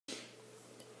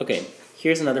Okay,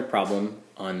 here's another problem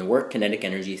on the work kinetic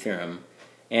energy theorem.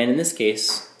 And in this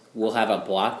case, we'll have a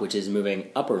block which is moving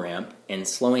up a ramp and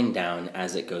slowing down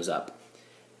as it goes up.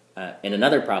 In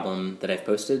another problem that I've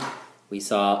posted, we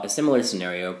saw a similar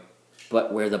scenario,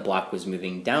 but where the block was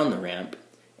moving down the ramp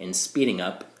and speeding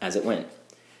up as it went.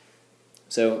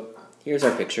 So here's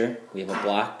our picture. We have a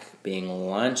block being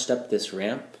launched up this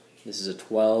ramp. This is a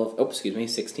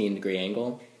 16 degree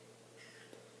angle.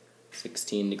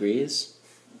 16 degrees.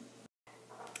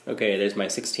 Okay, there's my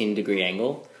 16 degree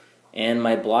angle. And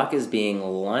my block is being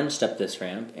launched up this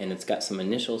ramp, and it's got some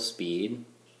initial speed,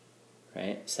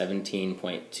 right?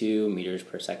 17.2 meters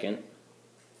per second.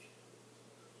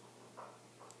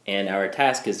 And our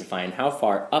task is to find how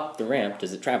far up the ramp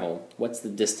does it travel? What's the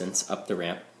distance up the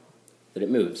ramp that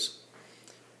it moves?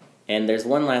 And there's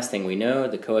one last thing we know.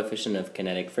 The coefficient of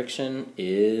kinetic friction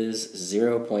is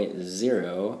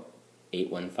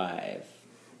 0.0815.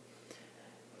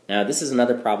 Now this is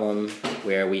another problem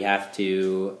where we have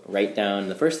to write down,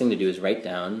 the first thing to do is write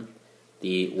down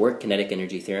the work kinetic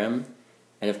energy theorem.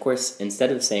 And of course,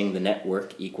 instead of saying the net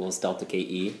work equals delta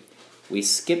KE, we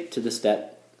skip to the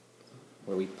step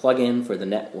where we plug in for the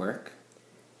net work,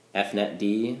 F net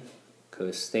D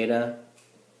cos theta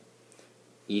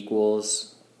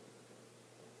equals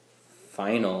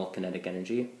final kinetic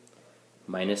energy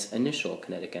minus initial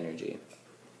kinetic energy,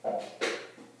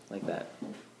 like that.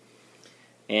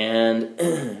 And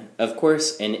of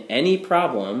course, in any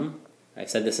problem, I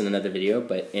said this in another video,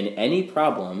 but in any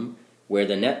problem where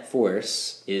the net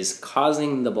force is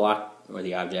causing the block or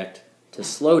the object to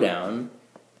slow down,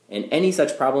 in any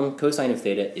such problem, cosine of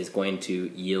theta is going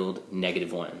to yield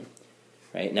 -1.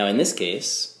 Right? Now in this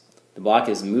case, the block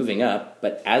is moving up,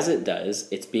 but as it does,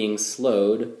 it's being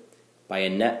slowed by a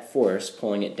net force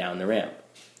pulling it down the ramp.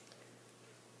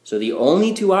 So the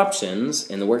only two options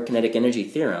in the work kinetic energy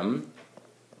theorem,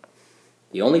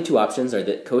 the only two options are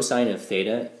that cosine of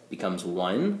theta becomes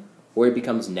 1 or it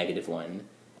becomes -1.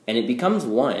 And it becomes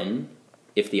 1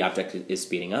 if the object is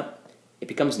speeding up. It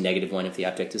becomes -1 if the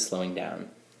object is slowing down.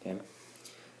 Okay?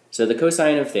 So the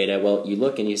cosine of theta, well, you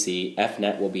look and you see F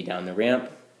net will be down the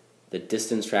ramp. The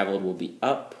distance traveled will be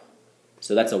up.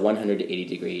 So that's a 180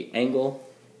 degree angle.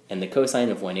 And the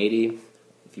cosine of 180,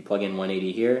 if you plug in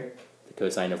 180 here, the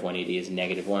cosine of 180 is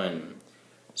 -1.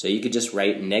 So you could just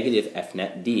write negative F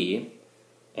net D,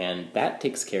 and that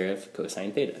takes care of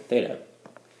cosine theta.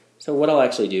 So what I'll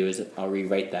actually do is I'll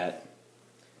rewrite that.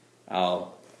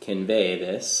 I'll convey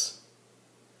this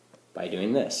by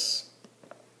doing this.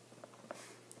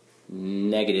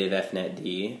 Negative F net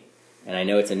D, and I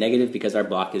know it's a negative because our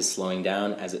block is slowing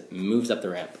down as it moves up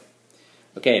the ramp.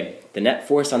 Okay, the net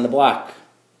force on the block.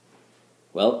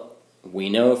 Well, we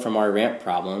know from our ramp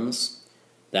problems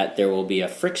that there will be a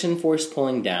friction force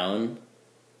pulling down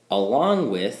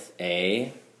along with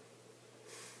a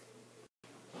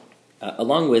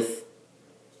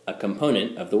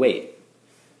component of the weight,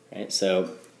 right?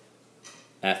 So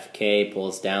Fk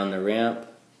pulls down the ramp,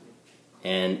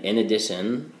 and in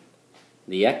addition,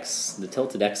 the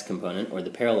tilted x component, or the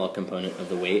parallel component of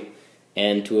the weight,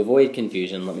 and to avoid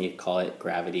confusion, let me call it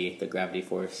gravity, the gravity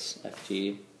force,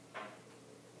 Fg.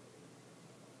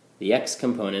 The x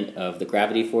component of the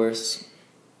gravity force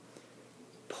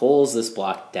pulls this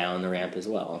block down the ramp as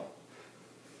well.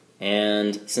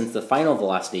 And since the final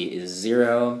velocity is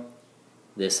 0,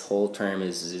 this whole term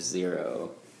is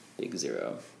 0, big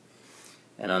 0.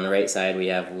 And on the right side we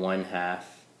have 1/2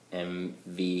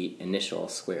 mv initial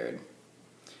squared.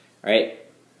 Alright,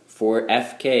 for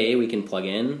Fk we can plug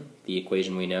in the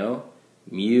equation we know,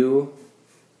 mu,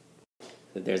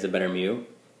 there's a better mu,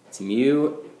 it's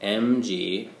mu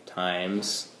mg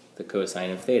times the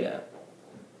cosine of theta,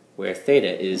 where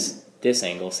theta is this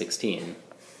angle 16.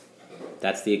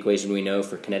 That's the equation we know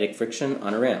for kinetic friction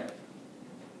on a ramp.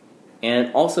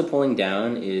 And also pulling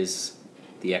down is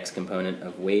the x component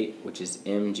of weight, which is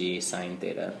mg sine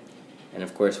theta. And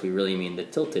of course we really mean the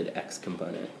tilted x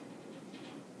component.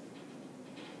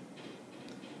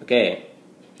 Okay,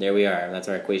 there we are. That's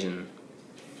our equation.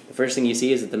 The first thing you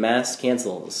see is that the mass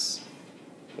cancels.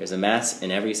 There's a mass in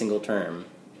every single term,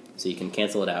 so you can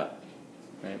cancel it out.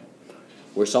 Right?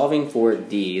 We're solving for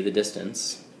d, the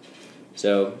distance.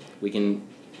 So we can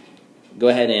go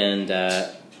ahead and,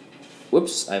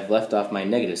 whoops, I've left off my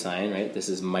negative sign, right? This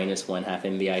is minus 1/2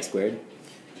 mvi squared.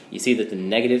 You see that the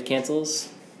negative cancels.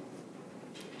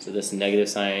 So this negative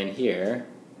sign here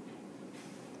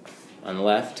on the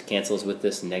left cancels with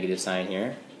this negative sign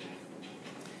here.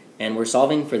 And we're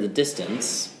solving for the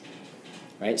distance,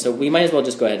 right? So we might as well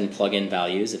just go ahead and plug in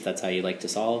values if that's how you like to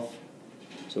solve.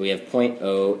 So we have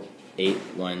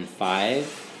 0.0815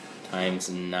 times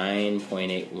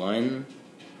 9.81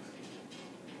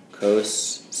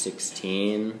 cos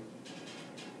 16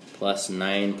 plus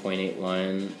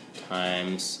 9.81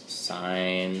 times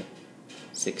sine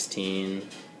 16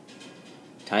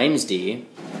 times d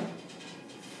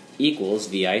equals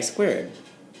vi squared.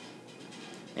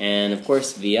 And of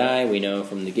course vi, we know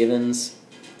from the givens,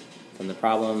 from the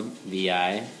problem,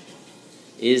 vi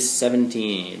is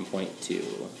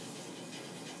 17.2,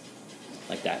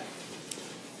 like that.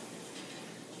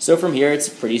 So from here it's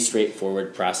a pretty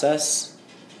straightforward process.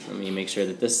 Let me make sure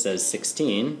that this says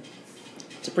 16.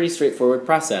 It's a pretty straightforward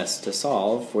process to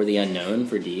solve for the unknown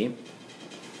for d.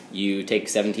 You take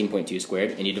 17.2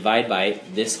 squared and you divide by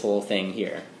this whole thing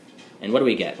here. And what do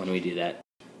we get when we do that?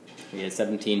 We get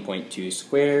 17.2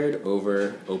 squared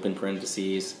over, open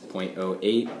parentheses,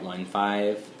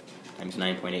 0.0815 times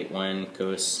 9.81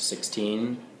 cos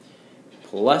 16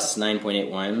 plus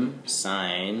 9.81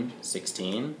 sine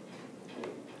 16,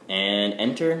 and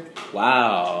enter.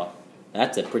 Wow,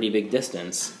 that's a pretty big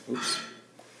distance. Oops.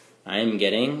 I'm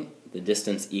getting the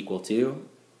distance equal to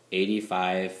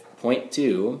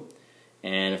 85.2,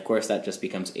 and of course that just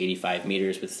becomes 85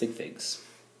 meters with sig figs.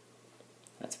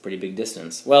 That's a pretty big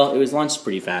distance. Well, it was launched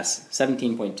pretty fast,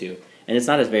 17.2, and it's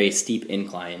not a very steep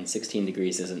incline. 16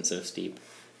 degrees isn't so steep,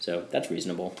 so that's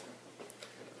reasonable.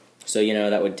 So, you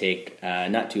know, that would take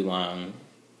not too long.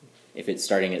 If it's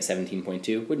starting at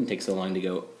 17.2, wouldn't take so long to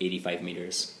go 85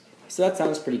 meters. So that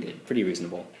sounds pretty good, pretty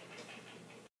reasonable.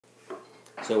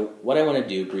 So what I want to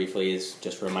do briefly is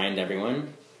just remind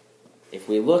everyone, if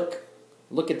we look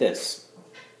at this.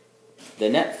 The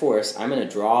net force, I'm going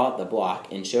to draw the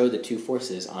block and show the two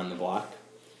forces on the block,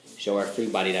 show our free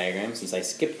body diagram. Since I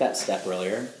skipped that step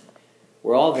earlier,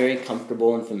 we're all very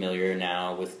comfortable and familiar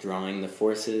now with drawing the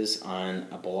forces on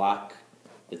a block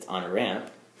that's on a ramp.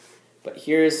 But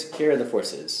here are the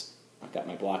forces. I've got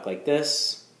my block like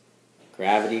this.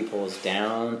 Gravity pulls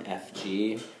down,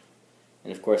 Fg.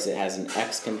 And of course it has an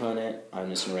x component. I'm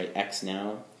just going to write x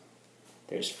now.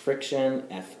 There's friction,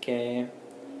 Fk.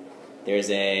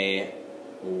 There's a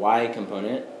y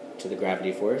component to the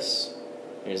gravity force.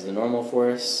 There's the normal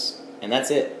force, and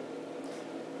that's it.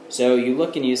 So you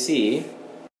look and you see,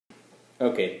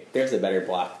 okay, there's a better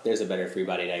block, there's a better free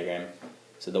body diagram.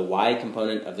 So the y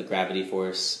component of the gravity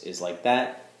force is like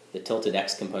that, the tilted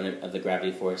x component of the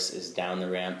gravity force is down the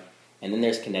ramp, and then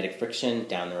there's kinetic friction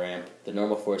down the ramp. The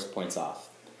normal force points off.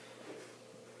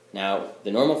 Now,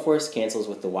 the normal force cancels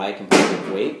with the y component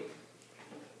of weight,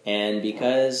 and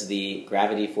because the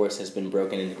gravity force has been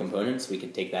broken into components, we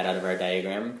could take that out of our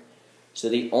diagram. So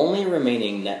the only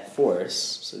remaining net force,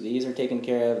 so these are taken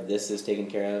care of, this is taken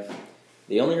care of,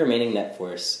 the only remaining net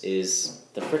force is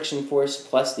the friction force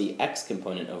plus the x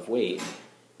component of weight,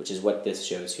 which is what this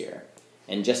shows here.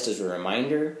 And just as a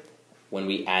reminder, when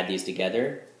we add these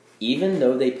together, even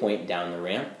though they point down the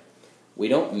ramp, we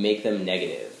don't make them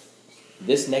negative.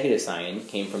 This negative sign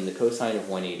came from the cosine of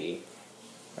 180,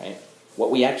 right? What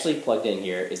we actually plugged in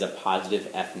here is a positive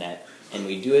F net, and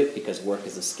we do it because work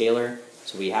is a scalar,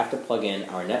 so we have to plug in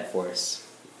our net force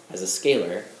as a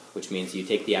scalar, which means you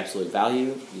take the absolute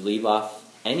value, you leave off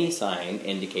any sign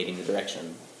indicating the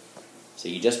direction. So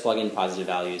you just plug in positive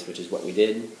values, which is what we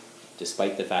did,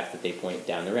 despite the fact that they point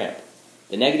down the ramp.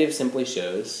 The negative simply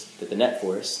shows that the net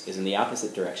force is in the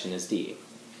opposite direction as d.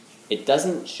 It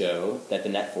doesn't show that the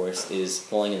net force is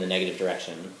pulling in the negative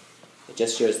direction. It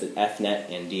just shows that F net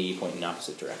and d point in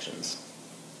opposite directions.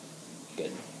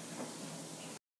 Good.